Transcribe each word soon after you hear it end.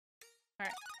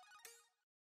Alright.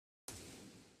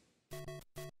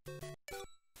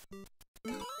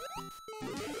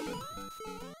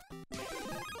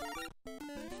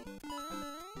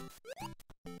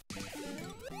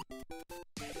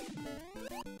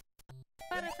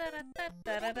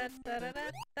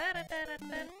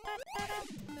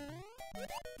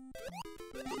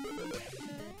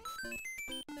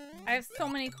 I have so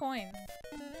many coins.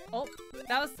 Oh,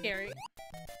 that was scary.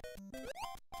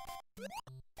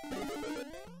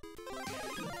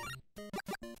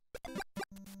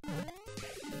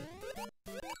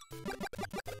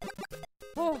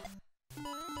 Oh.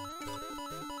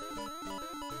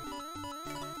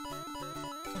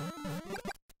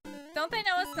 Don't they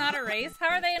know it's not a race? How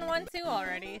are they in 1-2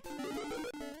 already?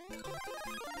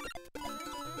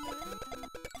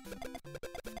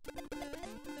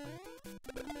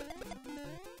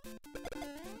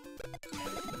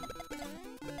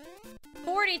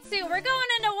 We're going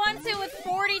into 1-2 with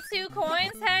 42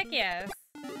 coins? Heck yes.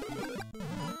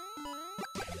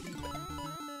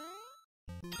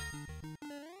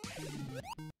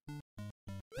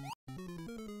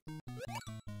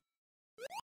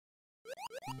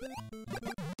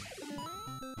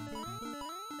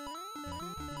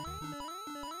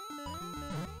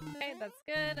 Okay, that's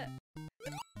good.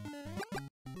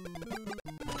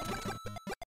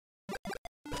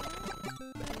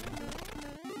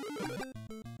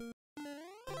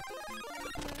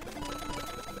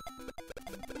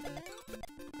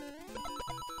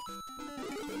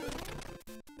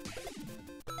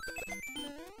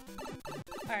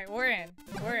 Alright, we're in.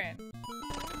 We're in.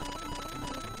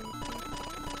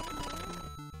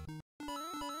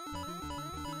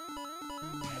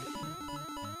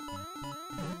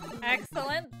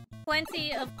 Excellent.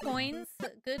 Plenty of coins.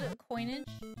 Good coinage.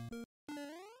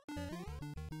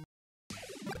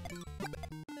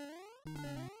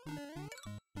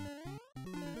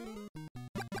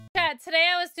 Chat, today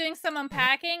I was doing some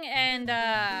unpacking and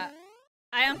I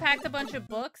unpacked a bunch of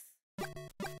books.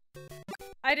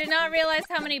 I did not realize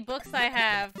how many books I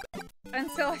have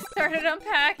until I started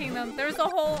unpacking them. There's a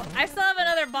whole... I still have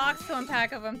another box to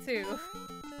unpack of them, too.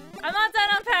 I'm not done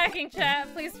unpacking,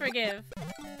 chat. Please forgive.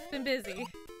 It's been busy.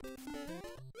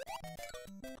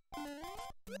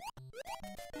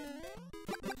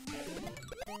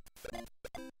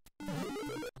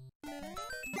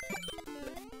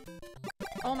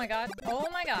 Oh my god. Oh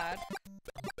my god.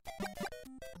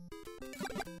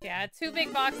 Yeah, 2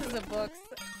 big boxes of books.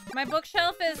 My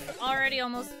bookshelf is already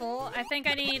almost full. I think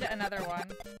I need another one.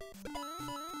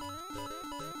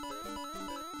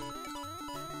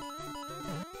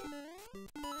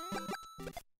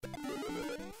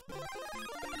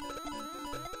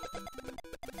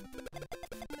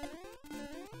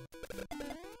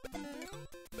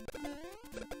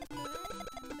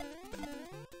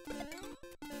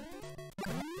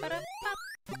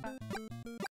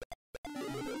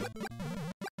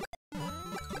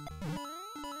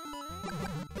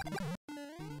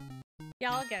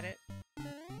 Yeah, I'll get it.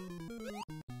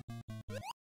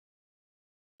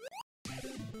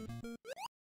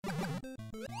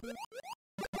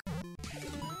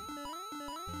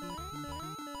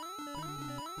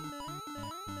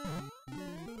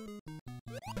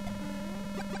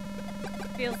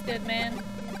 Feels good, man.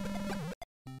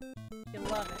 You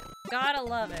love it. Gotta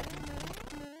love it.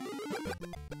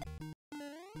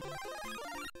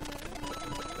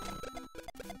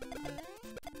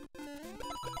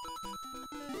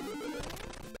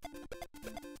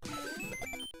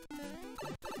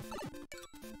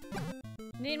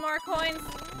 Need more coins.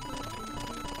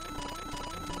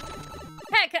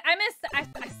 Heck, I missed. I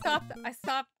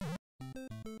stopped.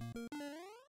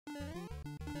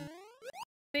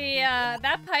 The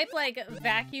that pipe like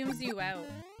vacuums you out.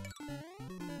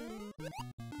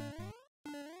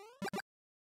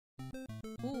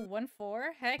 Ooh,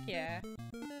 1-4. Heck yeah.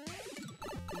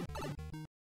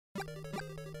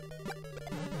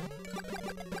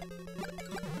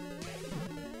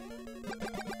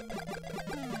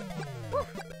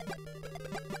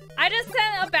 I just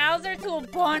sent a Bowser to a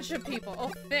bunch of people.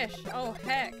 Oh, fish. Oh,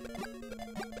 heck.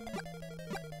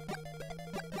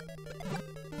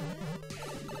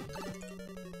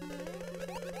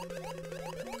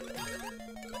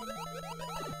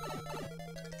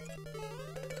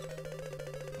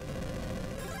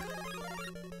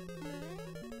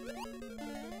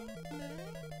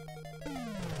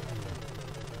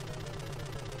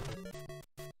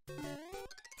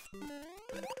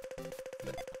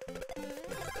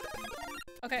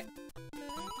 Okay.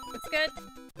 It's good.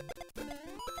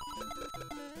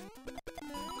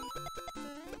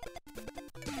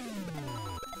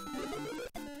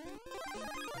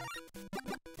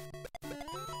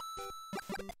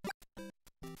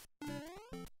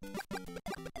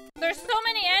 There's so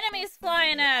many enemies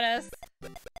flying at us.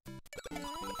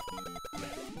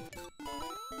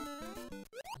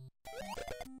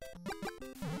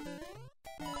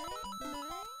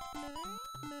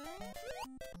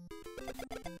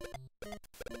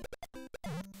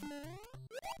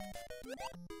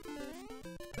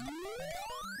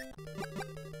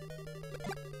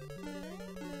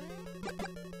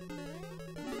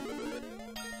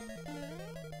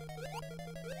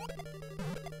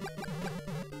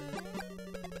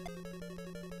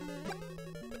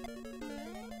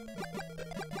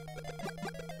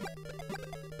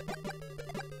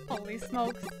 Holy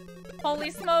smokes.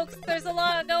 Holy smokes, there's a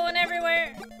lot going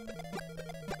everywhere.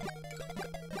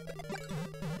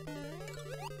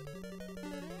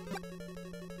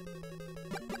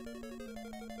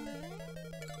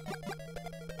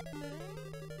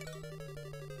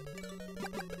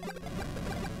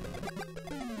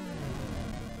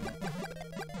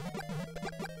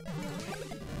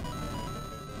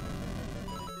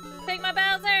 Take my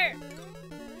Bowser!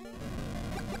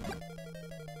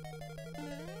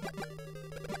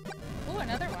 Ooh,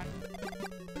 another one.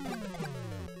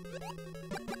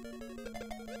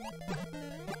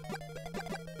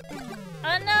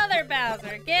 Another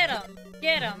Bowser! Get him!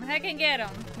 Get him! Heck and get him!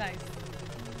 Nice.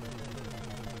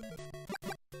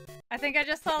 I think I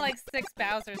just saw like 6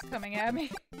 Bowsers coming at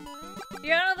me. You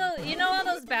know all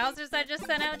those Bowsers I just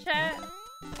sent out, chat?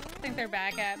 I think they're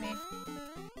back at me.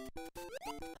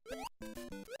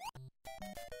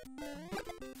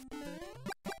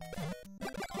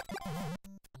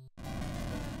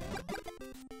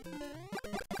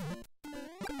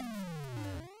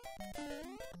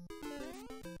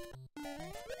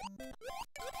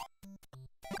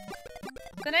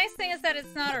 The nice thing is that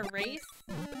it's not a race.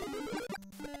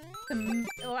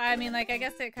 Well, I mean, like, I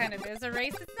guess it kind of is a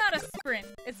race. It's not a sprint.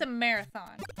 It's a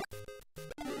marathon.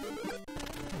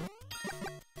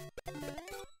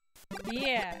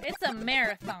 Yeah, it's a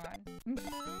marathon.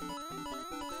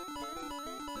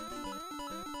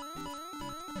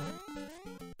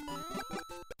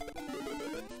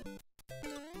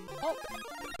 Oh.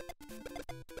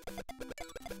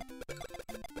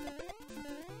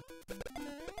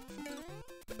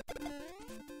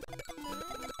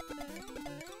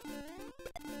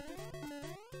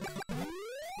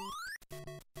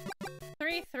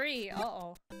 Three.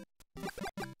 Uh-oh.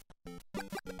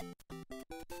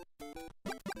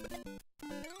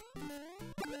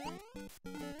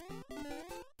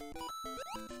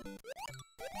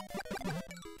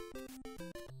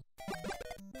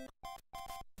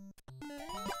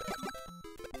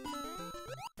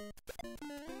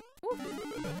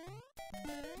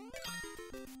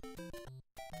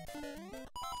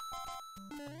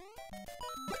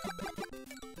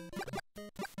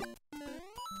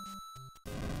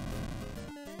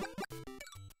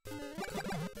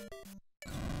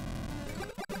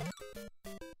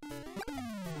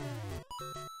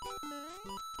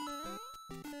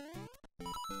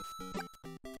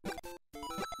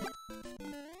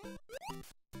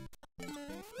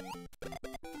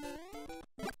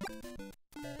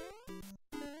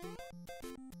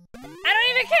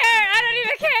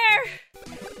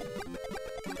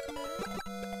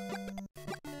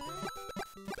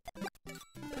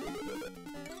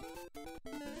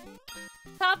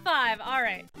 Top 5.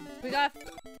 Alright. We got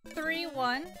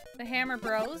 3-1. The Hammer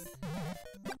Bros.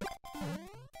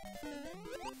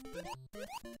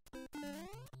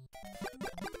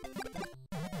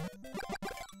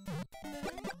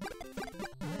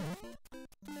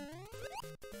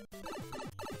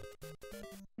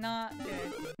 Not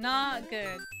good. Not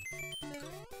good.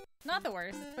 Not the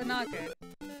worst, but not good.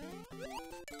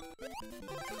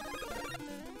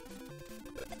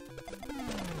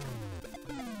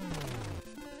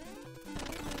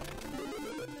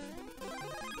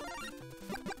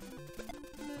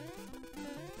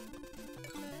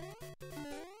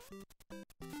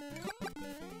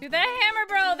 Dude, that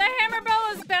Hammer Bro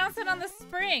is bouncing on the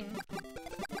spring.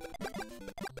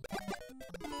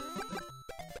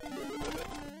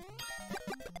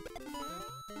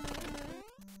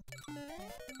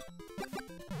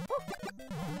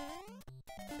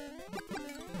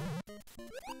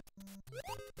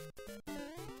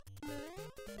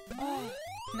 Oh,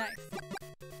 nice.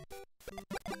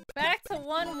 Back to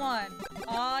 1-1.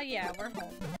 Aw, yeah, we're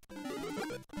home.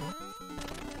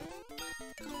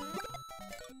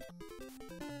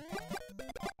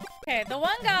 Okay, the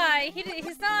one guy,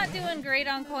 he's not doing great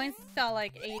on coins. He's got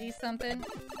like 80 something.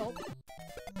 Oh.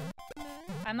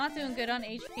 I'm not doing good on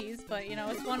HPs, but you know,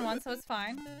 it's 1-1, so it's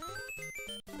fine.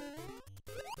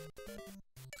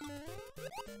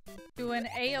 Doing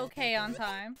A-okay on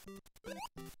time.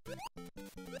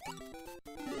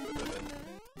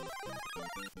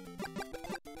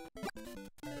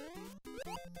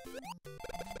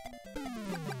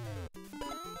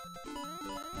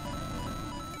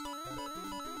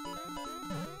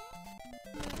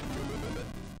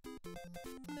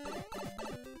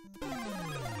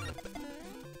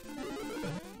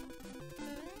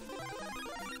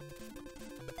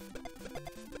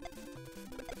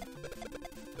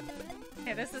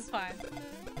 Okay, this is fine.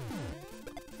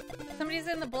 Somebody's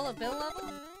in the Bullet Bill level?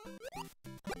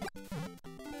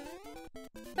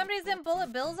 Somebody's in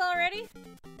Bullet Bills already?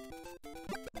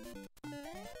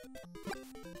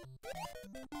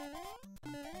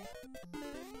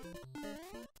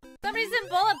 Somebody's in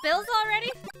Bullet Bills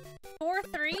already?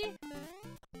 4-3?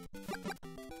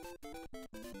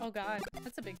 Oh god,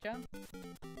 that's a big jump.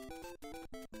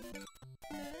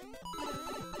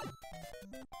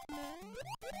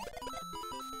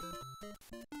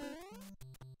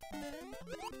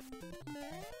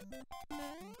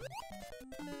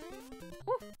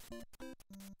 Woo.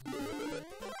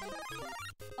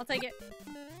 I'll take it.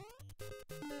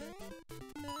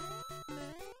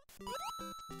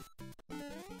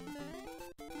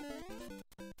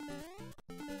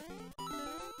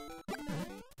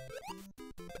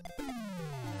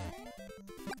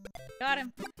 Got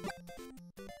him.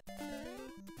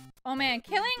 Oh man,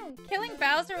 killing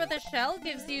Bowser with a shell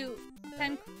gives you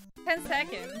 10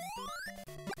 seconds.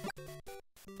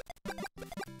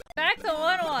 Back to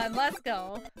 1-1, let's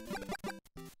go.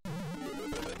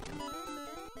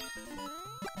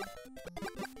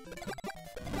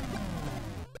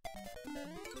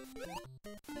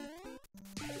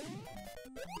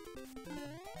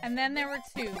 And then there were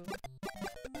 2.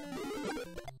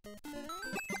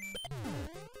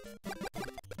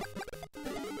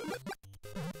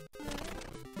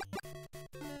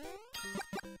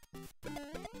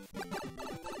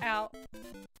 Out.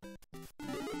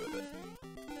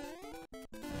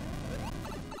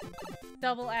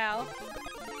 Double ow.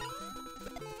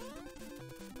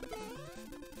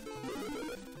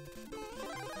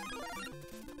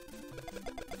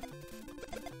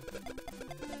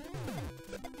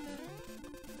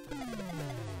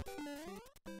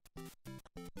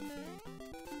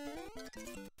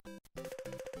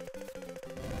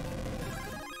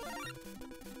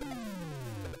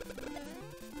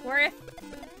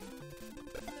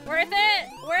 Worth it!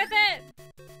 Worth it!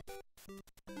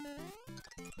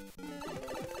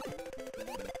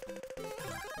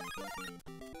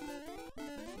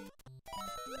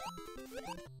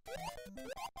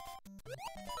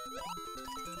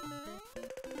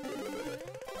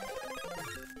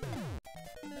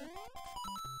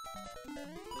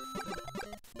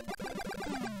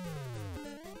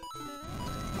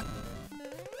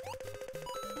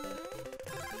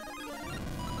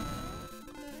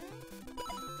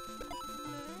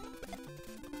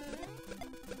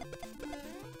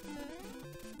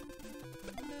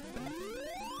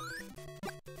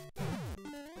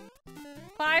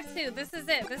 This is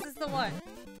it. This is the one.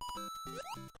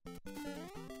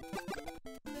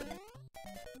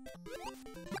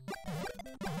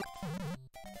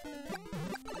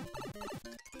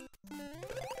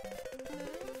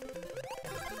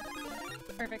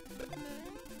 Perfect.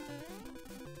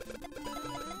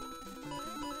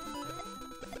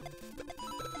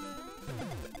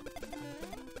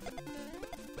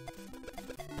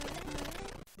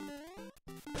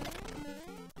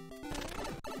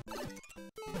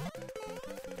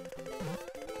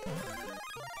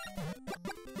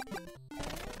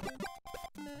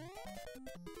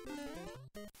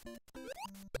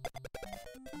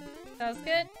 That was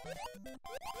good.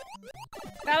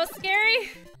 That was scary.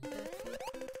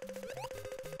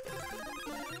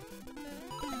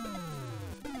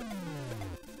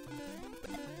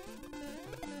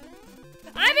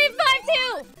 I'm in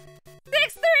 5-2!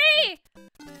 6-3!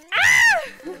 Ah!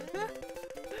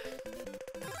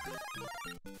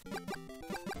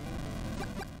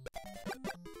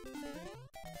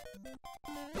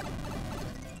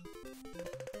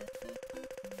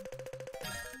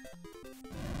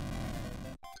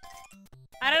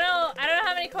 I don't know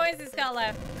how many coins he's got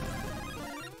left.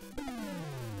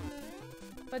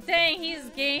 But dang, he's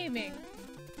gaming.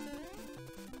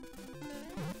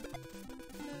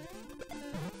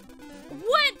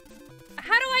 What?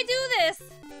 How do I do this?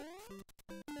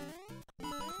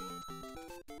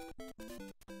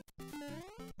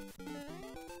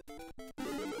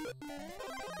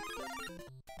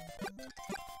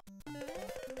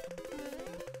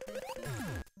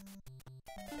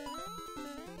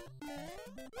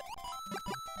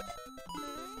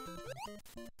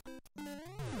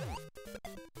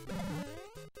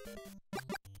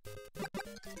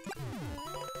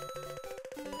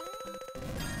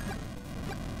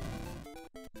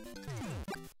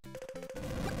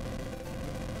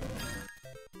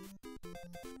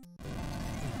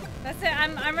 That's it.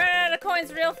 I'm running out of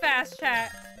coins real fast,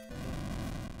 chat.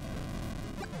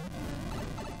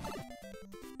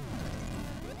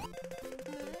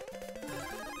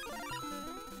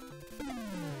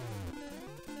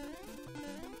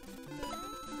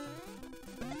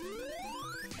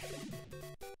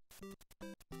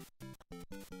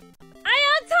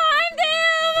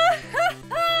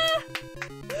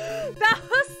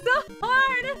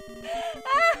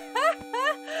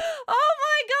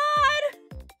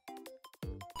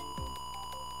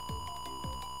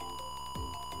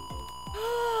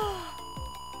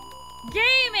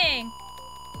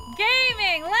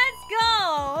 Gaming, let's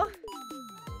go!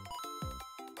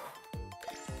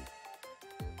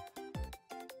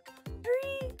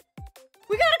 Three.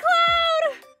 We got a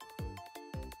cloud!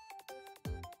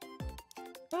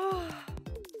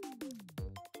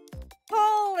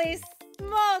 Holy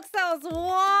smokes, that was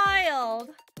wild!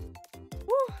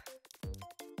 Woo.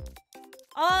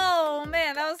 Oh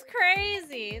man, that was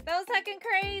crazy. That was heckin'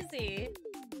 crazy.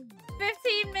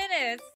 15 minutes.